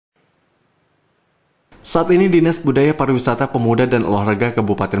Saat ini Dinas Budaya Pariwisata Pemuda dan Olahraga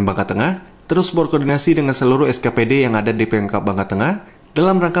Kabupaten Bangka Tengah terus berkoordinasi dengan seluruh SKPD yang ada di Pemkab Bangka Tengah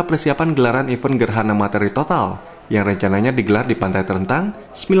dalam rangka persiapan gelaran event Gerhana Matahari total yang rencananya digelar di Pantai Terentang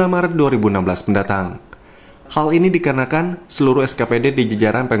 9 Maret 2016 mendatang. Hal ini dikarenakan seluruh SKPD di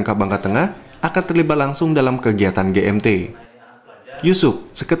jajaran Pemkab Bangka Tengah akan terlibat langsung dalam kegiatan GMT. Yusuf,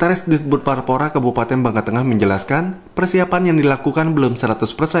 Sekretaris Disbud Parpora Kabupaten Bangka Tengah menjelaskan persiapan yang dilakukan belum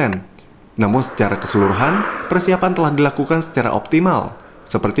 100%. Namun secara keseluruhan, persiapan telah dilakukan secara optimal,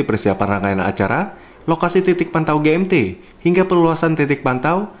 seperti persiapan rangkaian acara, lokasi titik pantau GMT, hingga perluasan titik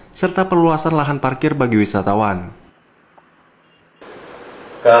pantau, serta perluasan lahan parkir bagi wisatawan.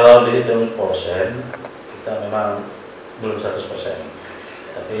 Kalau dihitung persen, kita memang belum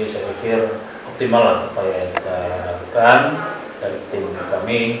 100%. Tapi saya pikir optimal lah apa yang kita lakukan dari tim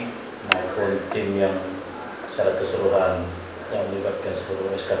kami maupun tim yang secara keseluruhan yang melibatkan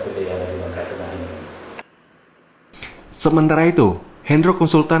seluruh SKPD yang ada di Bangka Tengah ini. Sementara itu, Hendro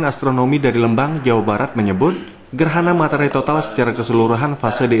konsultan astronomi dari Lembang, Jawa Barat menyebut gerhana matahari total secara keseluruhan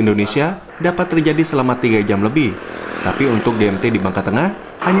fase di Indonesia dapat terjadi selama 3 jam lebih. Tapi untuk GMT di Bangka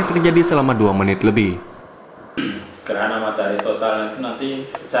Tengah hanya terjadi selama 2 menit lebih. Gerhana matahari total itu nanti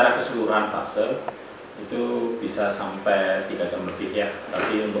secara keseluruhan fase itu bisa sampai 3 jam lebih ya.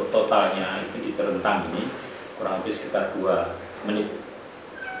 Tapi untuk totalnya itu di Terentang ini kurang lebih sekitar 2 menit.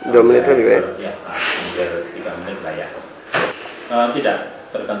 2 menit lebih ya? Ya, hampir 3 menit lah ya. Tidak,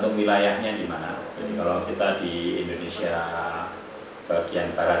 tergantung wilayahnya di mana. Jadi kalau kita di Indonesia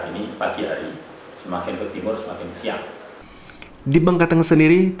bagian barat ini pagi hari, semakin ke timur semakin siang. Di Bangka Tengah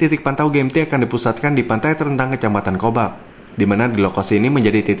sendiri, titik pantau GMT akan dipusatkan di Pantai Terentang Kecamatan Kobak, di mana di lokasi ini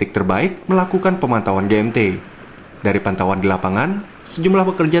menjadi titik terbaik melakukan pemantauan GMT. Dari pantauan di lapangan, sejumlah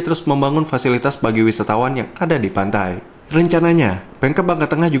pekerja terus membangun fasilitas bagi wisatawan yang ada di pantai. Rencananya, Pemkab Bangka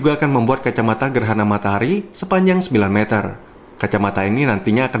Tengah juga akan membuat kacamata gerhana matahari sepanjang 9 meter. Kacamata ini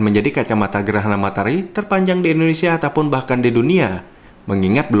nantinya akan menjadi kacamata gerhana matahari terpanjang di Indonesia ataupun bahkan di dunia,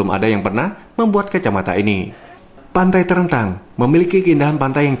 mengingat belum ada yang pernah membuat kacamata ini. Pantai Terentang memiliki keindahan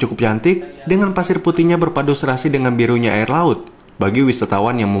pantai yang cukup cantik dengan pasir putihnya berpadu serasi dengan birunya air laut. Bagi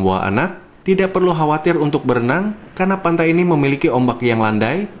wisatawan yang membawa anak, tidak perlu khawatir untuk berenang karena pantai ini memiliki ombak yang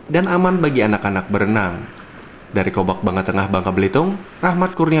landai dan aman bagi anak-anak berenang. Dari Kobak Bangka Tengah, Bangka Belitung,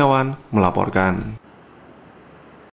 Rahmat Kurniawan melaporkan.